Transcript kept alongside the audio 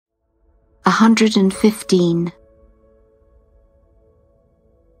115.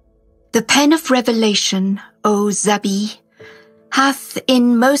 The pen of revelation, O Zabi, hath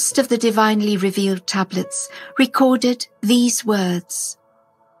in most of the divinely revealed tablets recorded these words.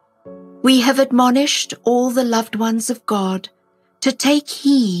 We have admonished all the loved ones of God to take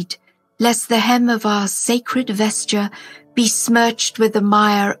heed lest the hem of our sacred vesture be smirched with the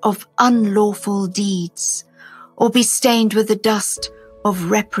mire of unlawful deeds, or be stained with the dust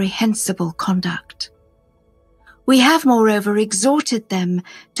of reprehensible conduct. We have moreover exhorted them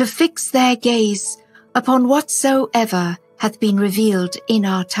to fix their gaze upon whatsoever hath been revealed in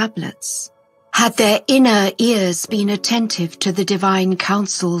our tablets. Had their inner ears been attentive to the divine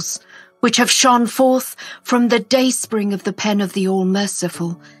counsels which have shone forth from the dayspring of the pen of the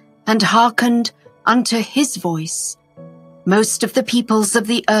All-Merciful, and hearkened unto his voice, most of the peoples of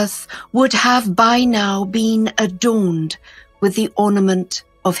the earth would have by now been adorned with the ornament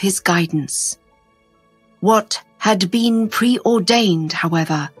of his guidance. What had been preordained,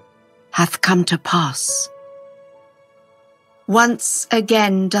 however, hath come to pass. Once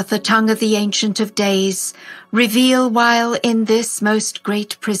again doth the tongue of the Ancient of Days reveal while in this most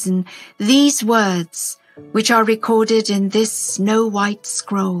great prison these words which are recorded in this snow-white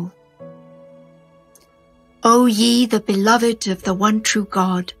scroll. O ye the beloved of the one true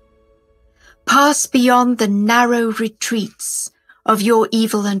God, pass beyond the narrow retreats of your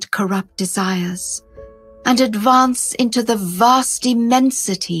evil and corrupt desires, and advance into the vast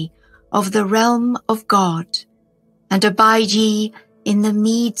immensity of the realm of God, and abide ye in the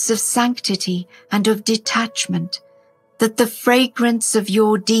meads of sanctity and of detachment, that the fragrance of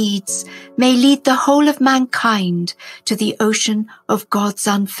your deeds may lead the whole of mankind to the ocean of God's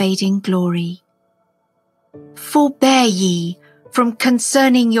unfading glory. Forbear ye from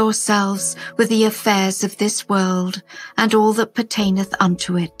concerning yourselves with the affairs of this world and all that pertaineth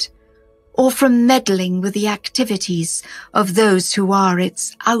unto it, or from meddling with the activities of those who are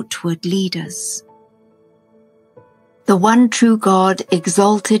its outward leaders. The one true God,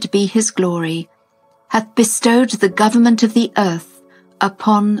 exalted be his glory, hath bestowed the government of the earth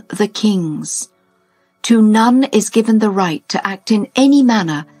upon the kings. To none is given the right to act in any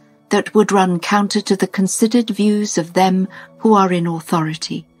manner that would run counter to the considered views of them who are in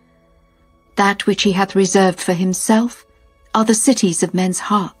authority. That which he hath reserved for himself are the cities of men's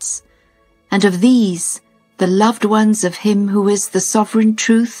hearts, and of these the loved ones of him who is the sovereign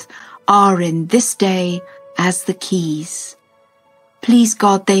truth are in this day as the keys. Please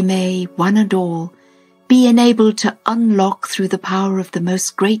God they may, one and all, be enabled to unlock through the power of the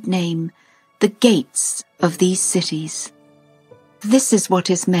most great name the gates of these cities. This is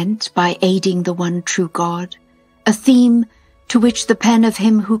what is meant by aiding the one true God, a theme to which the pen of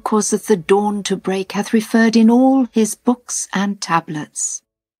him who causeth the dawn to break hath referred in all his books and tablets.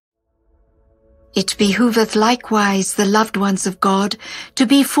 It behoveth likewise the loved ones of God to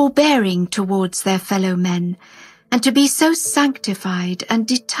be forbearing towards their fellow men, and to be so sanctified and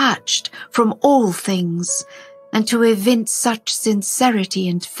detached from all things, and to evince such sincerity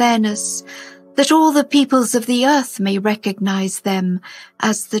and fairness, that all the peoples of the earth may recognize them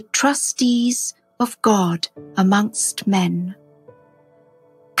as the trustees of God amongst men.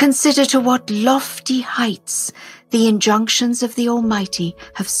 Consider to what lofty heights the injunctions of the Almighty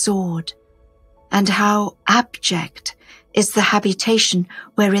have soared, and how abject is the habitation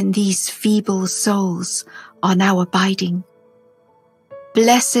wherein these feeble souls are now abiding.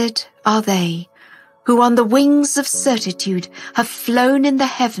 Blessed are they who on the wings of certitude have flown in the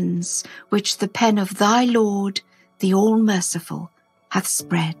heavens which the pen of thy Lord, the All-Merciful, hath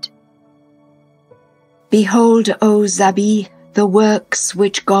spread. Behold, O Zabi, the works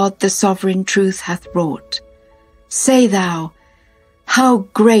which God the sovereign truth hath wrought. Say thou, how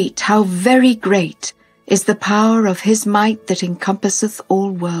great, how very great, is the power of his might that encompasseth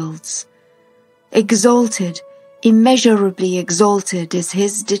all worlds. Exalted, immeasurably exalted is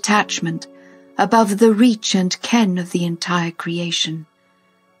his detachment above the reach and ken of the entire creation.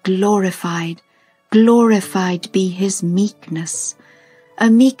 Glorified, glorified be his meekness, a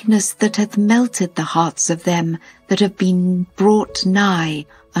meekness that hath melted the hearts of them that have been brought nigh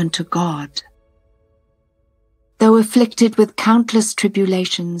unto God. Though afflicted with countless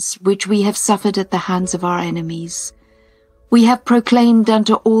tribulations, which we have suffered at the hands of our enemies, we have proclaimed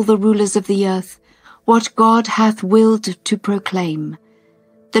unto all the rulers of the earth what God hath willed to proclaim,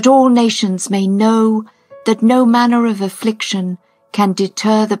 that all nations may know that no manner of affliction can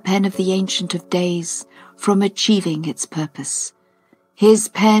deter the pen of the Ancient of Days from achieving its purpose. His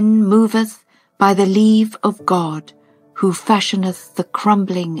pen moveth by the leave of God, who fashioneth the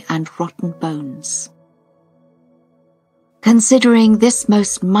crumbling and rotten bones. Considering this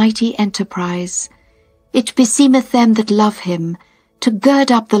most mighty enterprise, it beseemeth them that love him to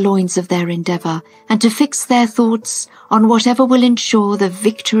gird up the loins of their endeavour, and to fix their thoughts on whatever will ensure the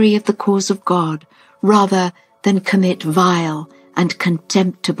victory of the cause of God, rather than commit vile and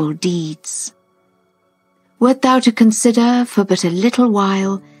contemptible deeds. Wert thou to consider for but a little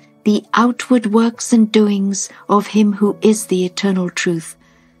while the outward works and doings of him who is the eternal truth,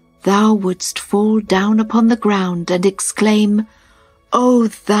 thou wouldst fall down upon the ground and exclaim, O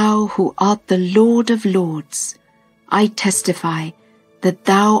thou who art the Lord of lords, I testify that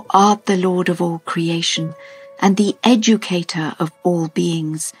thou art the Lord of all creation, and the educator of all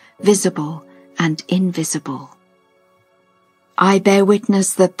beings, visible and invisible. I bear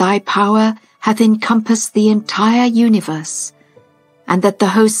witness that thy power hath encompassed the entire universe, and that the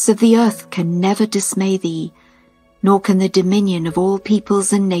hosts of the earth can never dismay thee, nor can the dominion of all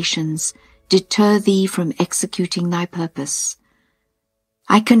peoples and nations deter thee from executing thy purpose.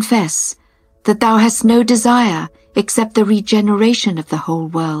 I confess that thou hast no desire except the regeneration of the whole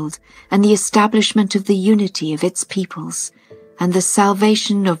world, and the establishment of the unity of its peoples, and the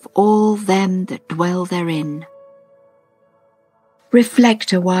salvation of all them that dwell therein.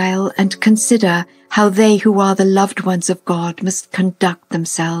 Reflect a while and consider how they who are the loved ones of God must conduct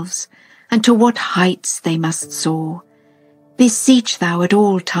themselves, and to what heights they must soar. Beseech thou at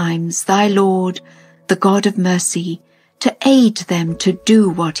all times thy Lord, the God of mercy, to aid them to do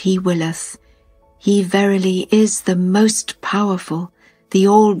what he willeth. He verily is the most powerful, the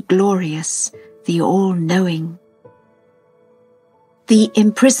all-glorious, the all-knowing. The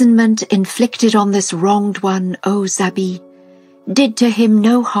imprisonment inflicted on this wronged one, O Zabi, did to him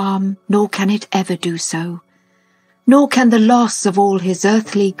no harm, nor can it ever do so. Nor can the loss of all his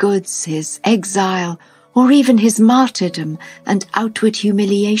earthly goods, his exile, or even his martyrdom and outward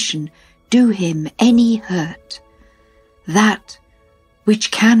humiliation do him any hurt. That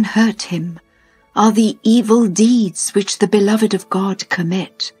which can hurt him are the evil deeds which the beloved of God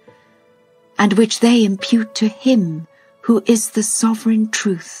commit, and which they impute to him who is the sovereign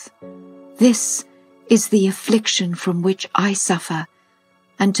truth. This is the affliction from which I suffer,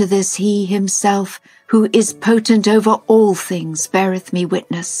 and to this he himself, who is potent over all things, beareth me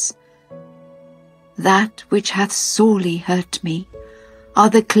witness. That which hath sorely hurt me are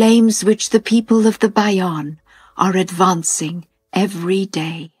the claims which the people of the Bayan are advancing every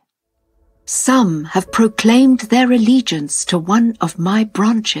day. Some have proclaimed their allegiance to one of my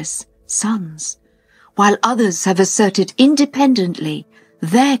branches, sons, while others have asserted independently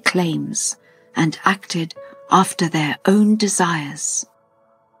their claims and acted after their own desires.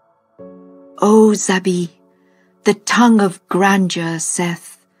 O Zabi, the tongue of grandeur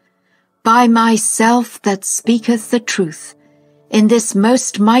saith, By myself that speaketh the truth, in this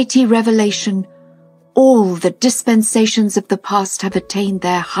most mighty revelation, all the dispensations of the past have attained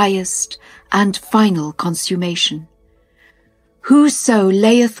their highest and final consummation. Whoso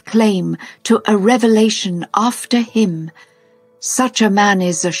layeth claim to a revelation after him, such a man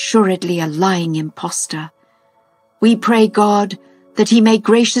is assuredly a lying impostor. We pray God that he may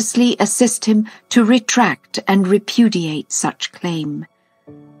graciously assist him to retract and repudiate such claim.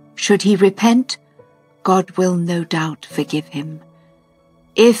 Should he repent, God will no doubt forgive him.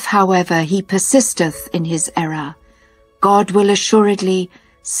 If, however, he persisteth in his error, God will assuredly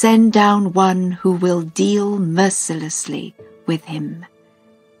send down one who will deal mercilessly with him.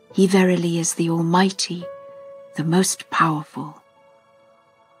 He verily is the Almighty, the most powerful.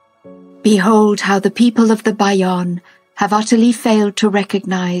 Behold how the people of the Bayan have utterly failed to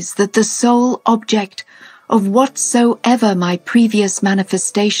recognize that the sole object of whatsoever my previous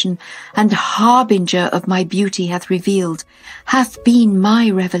manifestation and harbinger of my beauty hath revealed, hath been my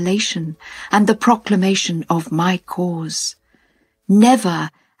revelation and the proclamation of my cause. Never,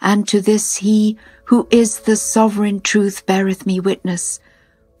 and to this he who is the sovereign truth beareth me witness,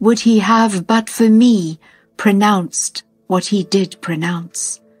 would he have but for me pronounced what he did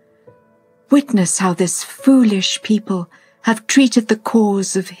pronounce. Witness how this foolish people have treated the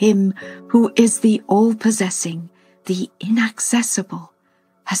cause of him who is the all-possessing, the inaccessible,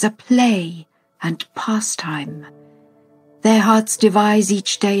 as a play and pastime. Their hearts devise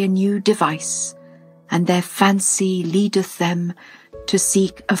each day a new device, and their fancy leadeth them to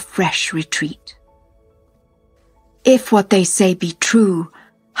seek a fresh retreat. If what they say be true,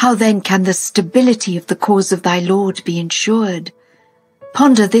 how then can the stability of the cause of thy Lord be ensured?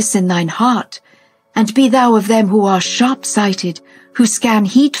 Ponder this in thine heart, and be thou of them who are sharp-sighted, who scan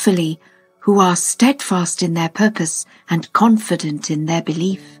heedfully, who are steadfast in their purpose and confident in their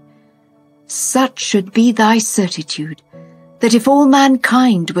belief. Such should be thy certitude, that if all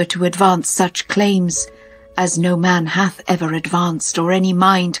mankind were to advance such claims as no man hath ever advanced or any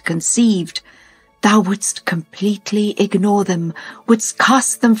mind conceived, thou wouldst completely ignore them, wouldst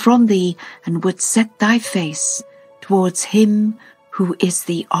cast them from thee, and wouldst set thy face towards him who is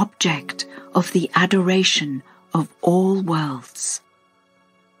the object of the adoration of all worlds.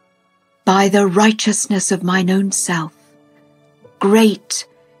 By the righteousness of mine own self, great,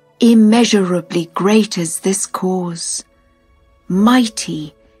 immeasurably great is this cause.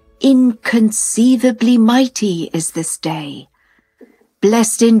 Mighty, inconceivably mighty is this day.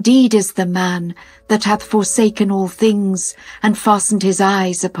 Blessed indeed is the man that hath forsaken all things, and fastened his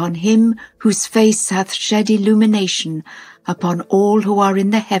eyes upon him whose face hath shed illumination upon all who are in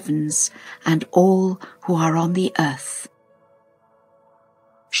the heavens and all who are on the earth.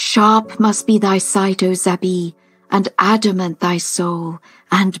 Sharp must be thy sight, O Zabi, and adamant thy soul,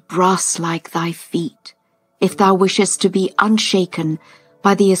 and brass-like thy feet, if thou wishest to be unshaken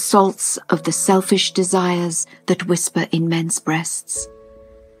by the assaults of the selfish desires that whisper in men's breasts.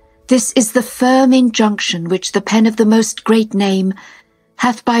 This is the firm injunction which the pen of the most great name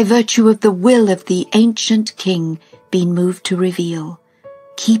hath by virtue of the will of the ancient king been moved to reveal.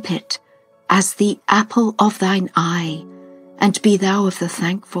 Keep it as the apple of thine eye, and be thou of the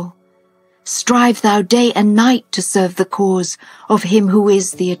thankful. Strive thou day and night to serve the cause of him who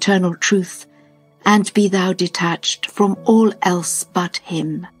is the eternal truth, and be thou detached from all else but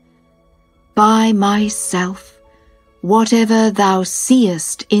him. By myself, whatever thou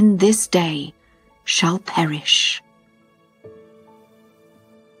seest in this day shall perish.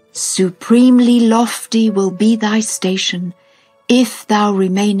 Supremely lofty will be thy station, if thou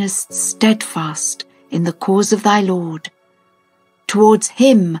remainest steadfast in the cause of thy Lord. Towards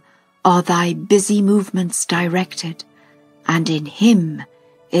him are thy busy movements directed, and in him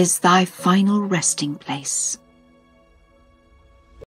is thy final resting place.